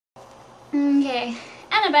Okay,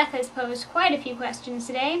 Annabeth has posed quite a few questions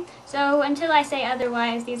today, so until I say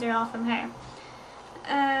otherwise, these are all from her.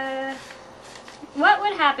 What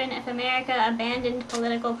would happen if America abandoned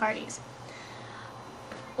political parties?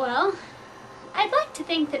 Well, I'd like to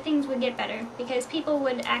think that things would get better, because people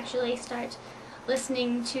would actually start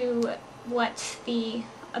listening to what the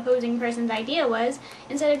opposing person's idea was,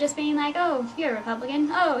 instead of just being like, oh, you're a Republican,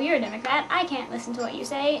 oh, you're a Democrat, I can't listen to what you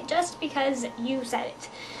say just because you said it.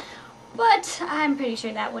 But I'm pretty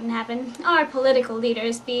sure that wouldn't happen. Our political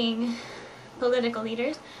leaders, being political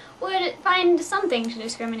leaders, would find something to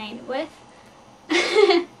discriminate with.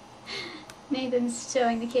 Nathan's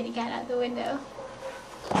showing the kitty cat out the window.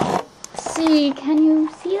 See, can you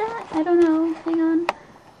see that? I don't know. Hang on.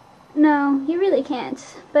 No, you really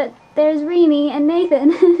can't. But there's Reenie and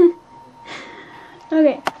Nathan.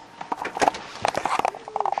 Okay.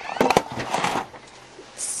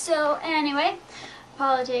 So, anyway,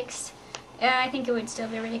 politics. I think it would still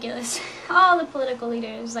be ridiculous. All the political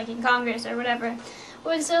leaders, like in Congress or whatever,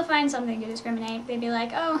 would still find something to discriminate. They'd be like,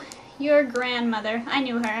 oh, your grandmother, I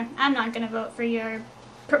knew her. I'm not gonna vote for your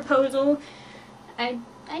proposal.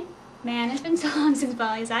 Man, it's been so long since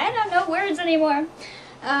Polly's. I don't know words anymore.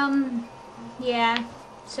 Yeah,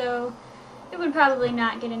 so it would probably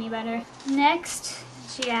not get any better. Next,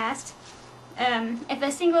 she asked, if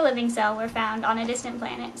a single living cell were found on a distant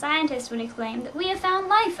planet, scientists would exclaim that we have found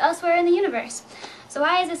life elsewhere in the universe. So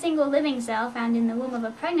why is a single living cell found in the womb of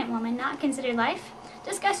a pregnant woman not considered life?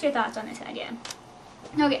 Discuss your thoughts on this idea.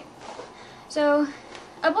 Okay, so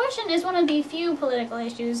abortion is one of the few political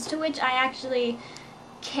issues to which I actually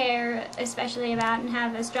care especially about and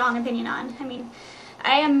have a strong opinion on. I mean,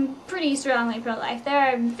 I am pretty strongly pro-life. There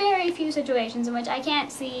are very few situations in which I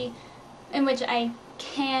can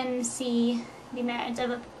see the merits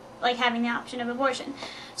of having the option of abortion.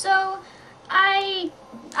 So I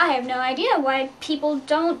have no idea why people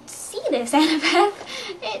don't see this, Annabeth.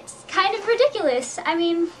 It's kind of ridiculous. I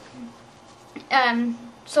mean,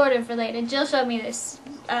 sort of related. Jill showed me this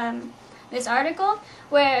this article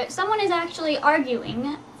where someone is actually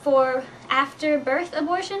arguing for after birth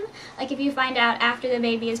abortion. Like if you find out after the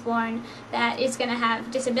baby is born that it's going to have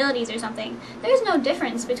disabilities or something, there's no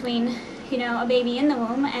difference between, you know, a baby in the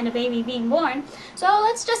womb and a baby being born. So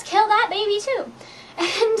let's just kill that baby too.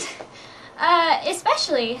 And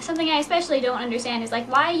especially, something I especially don't understand is like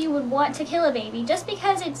why you would want to kill a baby just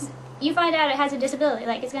because you find out it has a disability,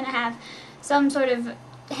 like it's going to have some sort of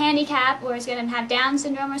handicap or it's going to have Down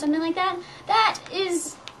syndrome or something like that. That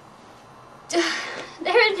is...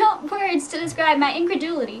 there are no words to describe my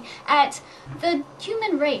incredulity at the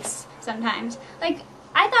human race sometimes. Like,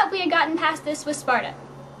 I thought we had gotten past this with Sparta.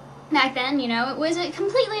 Back then, you know, it was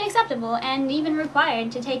completely acceptable and even required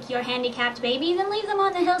to take your handicapped babies and leave them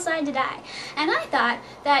on the hillside to die. And I thought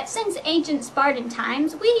that since ancient Spartan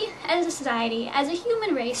times, we as a society, as a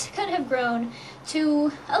human race, could have grown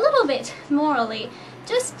to a little bit morally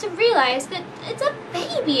just to realize that it's a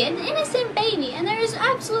baby, an innocent baby, and there is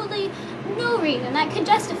absolutely no reason that could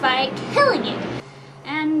justify killing it.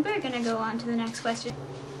 And we're gonna go on to the next question.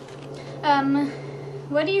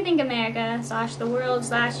 What do you think America / the world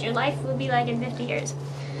 / your life will be like in 50 years?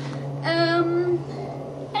 I don't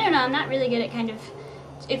know, I'm not really good at kind of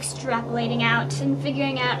extrapolating out and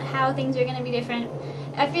figuring out how things are gonna be different.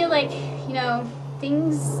 I feel like, you know,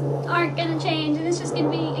 things aren't gonna change and it's just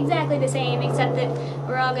gonna be exactly the same except that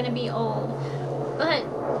we're all gonna be old. But,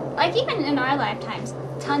 like, even in our lifetimes,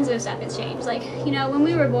 tons of stuff has changed. Like, you know, when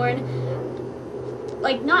we were born,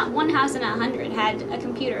 like, not one house in 100 had a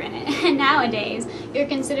computer in it. And nowadays, you're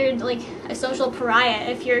considered, like, a social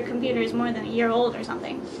pariah if your computer is more than a year old or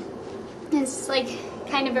something. It's, like,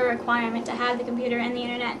 kind of a requirement to have the computer and the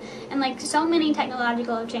internet. And, like, so many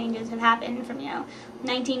technological changes have happened from, you know,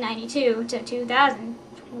 1992 to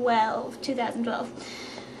 2012.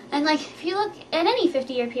 And, like, if you look at any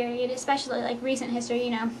 50-year period, especially, like, recent history,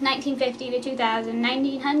 you know, 1950 to 2000,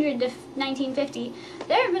 1900 to 1950,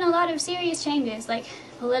 there have been a lot of serious changes, like,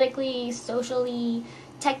 politically, socially,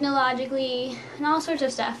 technologically, and all sorts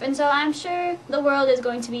of stuff. And so I'm sure the world is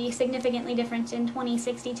going to be significantly different in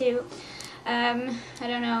 2062. I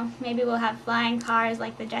don't know, maybe we'll have flying cars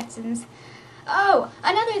like the Jetsons. Oh,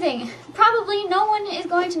 another thing. Probably no one is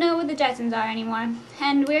going to know what the Jetsons are anymore.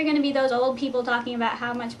 And we're going to be those old people talking about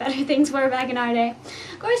how much better things were back in our day.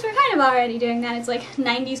 Of course, we're kind of already doing that. It's like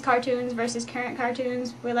 90s cartoons versus current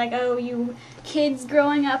cartoons. We're like, oh, you kids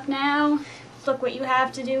growing up now, look what you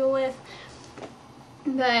have to deal with.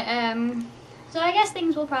 But, so I guess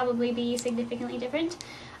things will probably be significantly different.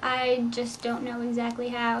 I just don't know exactly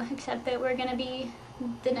how, except that we're going to be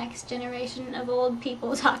the next generation of old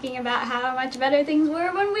people talking about how much better things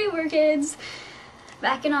were when we were kids.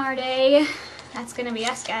 Back in our day. That's gonna be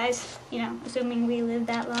us, guys. You know, assuming we live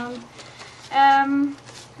that long.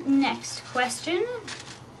 Next question.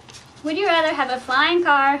 Would you rather have a flying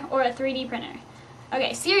car or a 3D printer?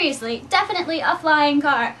 Okay, seriously, definitely a flying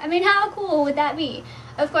car. I mean, how cool would that be?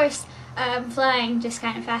 Of course, flying just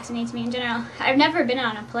kind of fascinates me in general. I've never been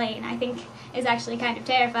on a plane. I think is actually kind of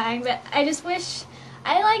terrifying, but I just wish,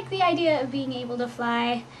 I like the idea of being able to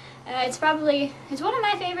fly. It's one of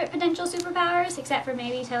my favorite potential superpowers, except for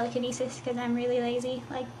maybe telekinesis, because I'm really lazy,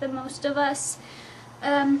 like the most of us.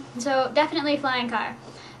 So definitely flying car.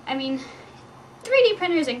 I mean, 3D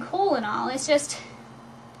printers and cool and all, it's just,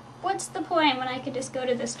 what's the point when I could just go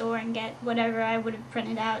to the store and get whatever I would have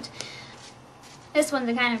printed out? This one's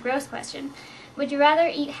a kind of gross question. Would you rather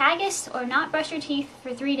eat haggis or not brush your teeth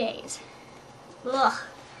for 3 days? Ugh.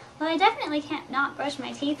 Well, I definitely can't not brush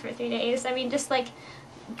my teeth for 3 days. I mean, just like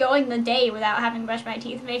going the day without having brushed my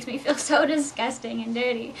teeth makes me feel so disgusting and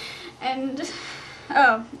dirty. And,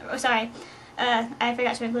 oh sorry, I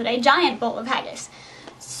forgot to include a giant bowl of haggis.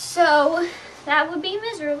 So, that would be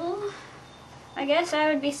miserable. I guess I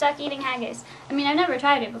would be stuck eating haggis. I mean, I've never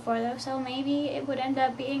tried it before though, so maybe it would end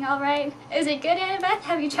up being alright. Is it good, Annabeth?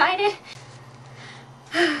 Have you tried it?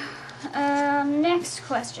 Next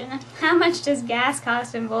question. How much does gas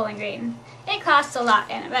cost in Bowling Green? It costs a lot,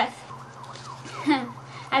 Annabeth.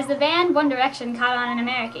 Has the band One Direction caught on in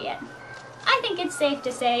America yet? I think it's safe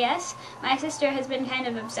to say yes. My sister has been kind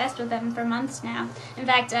of obsessed with them for months now. In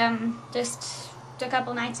fact, just a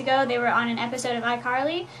couple nights ago, they were on an episode of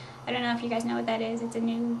iCarly. I don't know if you guys know what that is. It's a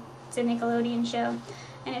Nickelodeon show,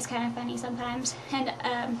 and it's kind of funny sometimes. And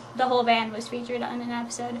the whole band was featured on an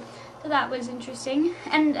episode, so that was interesting.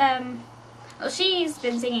 And well, she's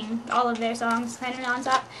been singing all of their songs kind of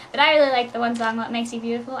nonstop, but I really like the one song, What Makes You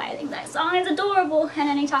Beautiful. I think that song is adorable, and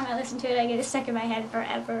anytime I listen to it, I get it stuck in my head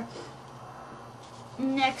forever.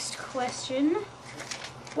 Next question.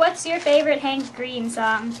 What's your favorite Hank Green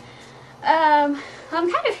song? I'm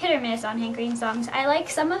kind of hit or miss on Hank Green songs. I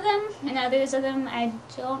like some of them, and others of them I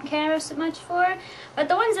don't care so much for, but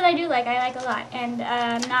the ones that I do like, I like a lot, and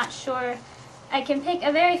I'm not sure I can pick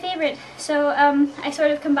a very favorite, so I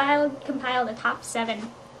sort of compiled a top 7.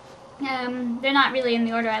 They're not really in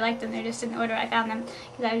the order I like them, they're just in the order I found them,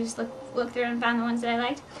 because I just looked through and found the ones that I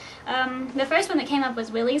liked. The first one that came up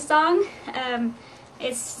was Willie's song.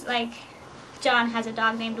 It's like, John has a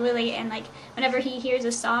dog named Willie, and like whenever he hears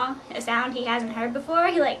a sound he hasn't heard before,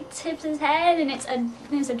 he like tips his head in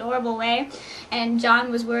this adorable way. And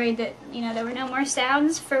John was worried that, you know, there were no more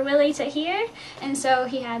sounds for Willie to hear, and so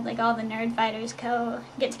he had like all the nerd fighters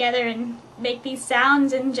get together and make these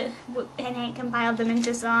sounds, and Hank compiled them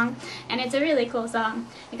into song, and it's a really cool song.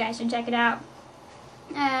 You guys should check it out.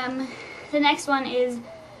 The next one is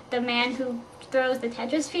The Man Who Throws the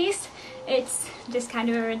Tetris Piece. It's just kind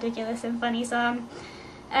of a ridiculous and funny song.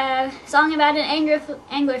 Song about an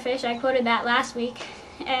anglerfish, I quoted that last week,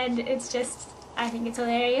 and it's just, I think it's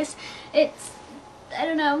hilarious. I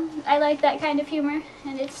don't know, I like that kind of humor,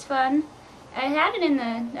 and it's fun. I had it in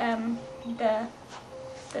the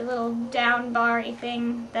little down bar-y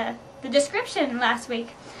thing, the description last week.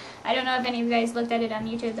 I don't know if any of you guys looked at it on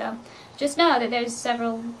YouTube though. Just know that there's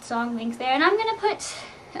several song links there, and I'm gonna put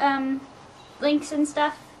links and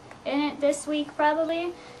stuff in it this week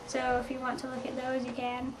probably, so if you want to look at those you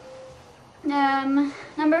can.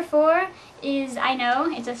 Number 4 is I Know.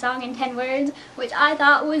 It's a song in 10 words, which I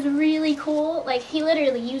thought was really cool. Like, he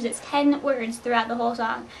literally uses 10 words throughout the whole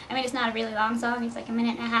song. I mean, it's not a really long song, it's like a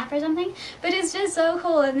minute and a half or something, but it's just so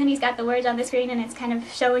cool. And then he's got the words on the screen, and it's kind of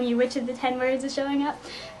showing you which of the 10 words is showing up,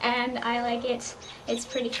 and I like it. It's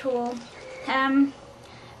pretty cool.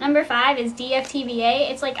 Number 5 is DFTBA.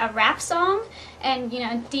 It's like a rap song, and you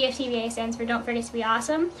know, DFTBA stands for Don't Forget to Be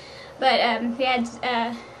Awesome. But we had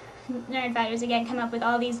nerd fighters again come up with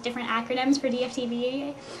all these different acronyms for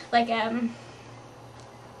DFTBA, like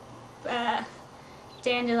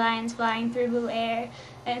dandelions flying through blue air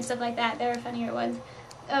and stuff like that. There were funnier ones.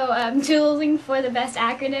 Oh, dueling for the best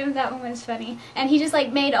acronym. That one was funny. And he just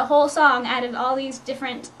like made a whole song out of all these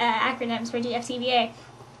different acronyms for DFTBA.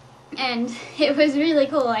 And it was really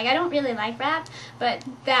cool. Like, I don't really like rap, but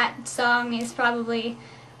that song is probably,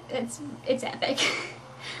 it's epic.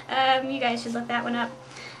 You guys should look that one up.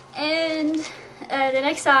 And the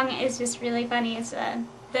next song is just really funny. It's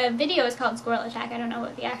the video is called Squirrel Attack. I don't know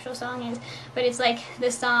what the actual song is, but it's like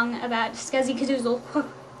this song about Scuzzy Kazoozle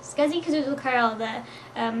Curl, the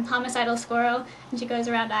homicidal squirrel, and she goes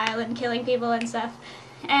around the island killing people and stuff.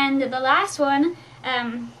 And the last one,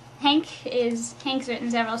 Hank's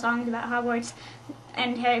written several songs about Hogwarts.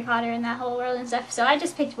 and Harry Potter and that whole world and stuff. So I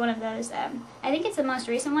just picked one of those. I think it's the most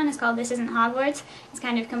recent one. It's called This Isn't Hogwarts. It's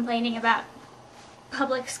kind of complaining about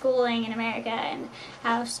public schooling in America and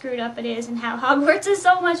how screwed up it is and how Hogwarts is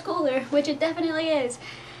so much cooler, which it definitely is.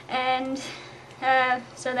 And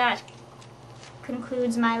so that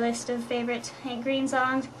concludes my list of favorite Hank Green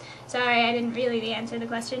songs. Sorry, I didn't really answer the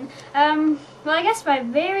question. Well, I guess my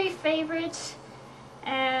very favorite,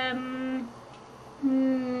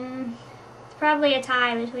 probably a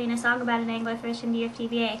tie between A Song About an Anglerfish and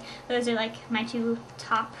DFTBA. Those are like my two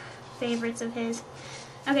top favorites of his.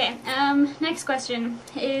 Okay, next question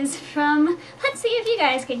is from, let's see if you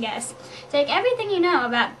guys can guess. Take everything you know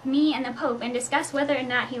about me and the Pope and discuss whether or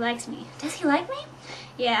not he likes me. Does he like me?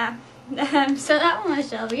 Yeah. So that one was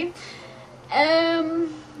Shelby.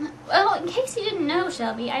 Well, in case you didn't know,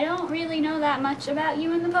 Shelby, I don't really know that much about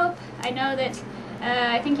you and the Pope. I know that,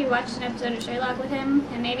 I think you watched an episode of Sherlock with him,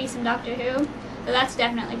 and maybe some Doctor Who. So that's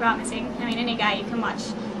definitely promising. I mean, any guy you can watch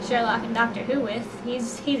Sherlock and Doctor Who with,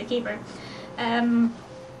 he's a keeper.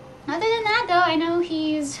 Other than that, though, I know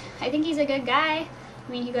I think he's a good guy.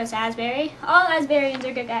 I mean, he goes to Asbury. All Asburyans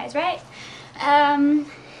are good guys, right?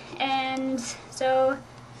 And so,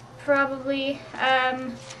 probably,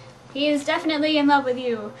 he is definitely in love with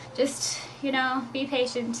you. Just, you know, be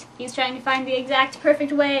patient. He's trying to find the exact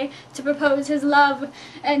perfect way to propose his love,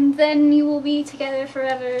 and then you will be together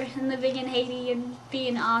forever and living in Haiti and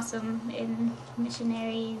being awesome in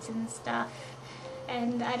missionaries and stuff.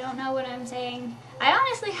 And I don't know what I'm saying. I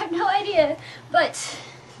honestly have no idea, but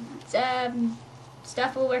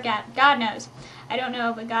stuff will work out. God knows. I don't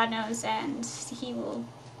know, but God knows, and he will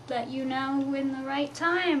let you know in the right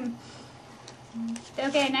time.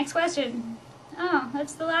 Okay, next question. Oh,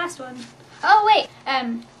 that's the last one. Oh, wait.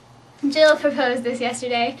 Jill proposed this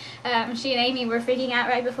yesterday. She and Amy were freaking out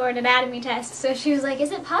right before an anatomy test, so she was like,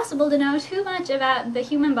 is it possible to know too much about the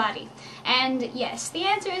human body? And yes, the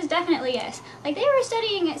answer is definitely yes. Like, they were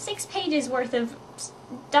studying 6 pages worth of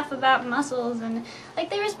stuff about muscles, and like,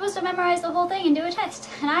 they were supposed to memorize the whole thing and do a test,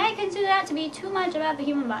 and I consider that to be too much about the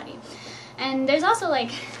human body. And there's also,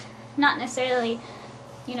 like, not necessarily,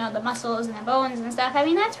 you know, the muscles and the bones and stuff. I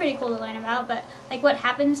mean, that's pretty cool to learn about, but like what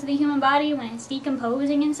happens to the human body when it's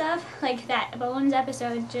decomposing and stuff, like that Bones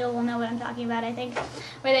episode, Jill will know what I'm talking about, I think,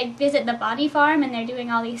 where they visit the body farm and they're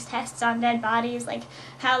doing all these tests on dead bodies, like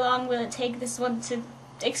how long will it take this one to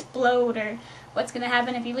explode, or what's going to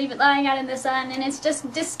happen if you leave it lying out in the sun, and it's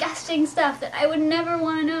just disgusting stuff that I would never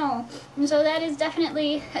want to know. And so that is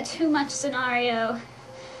definitely a too much scenario.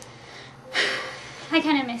 I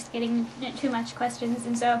kind of missed getting too much questions,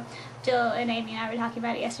 and so Jill and Amy and I were talking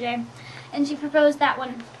about it yesterday, and she proposed that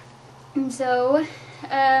one. And so,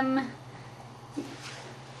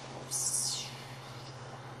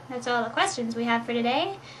 that's all the questions we have for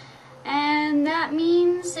today, and that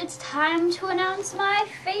means it's time to announce my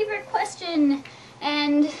favorite question.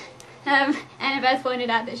 And Annabeth pointed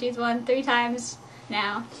out that she's won 3 times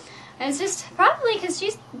now, and it's just probably because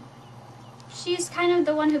she's kind of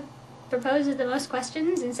the one who proposes the most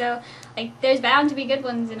questions, and so like there's bound to be good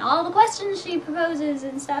ones in all the questions she proposes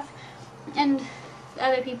and stuff. And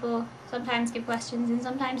other people sometimes give questions and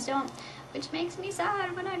sometimes don't, which makes me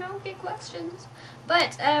sad when I don't get questions.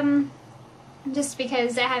 But just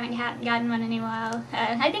because I haven't gotten one in a while,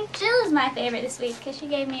 I think Jill is my favorite this week because she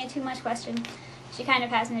gave me a too much question. She kind of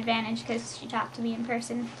has an advantage because she talked to me in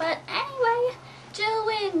person. But anyway, Jill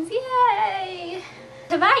wins! Yay!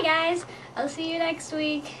 So bye, guys. I'll see you next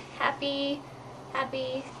week. Happy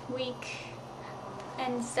week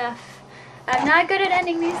and stuff. I'm not good at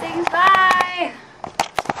ending these things. Bye! I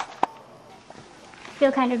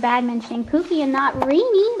feel kind of bad mentioning Pookie and not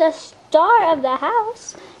Reenie, the star of the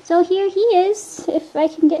house. So here he is, if I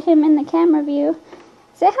can get him in the camera view.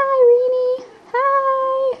 Say hi, Reenie. Hi!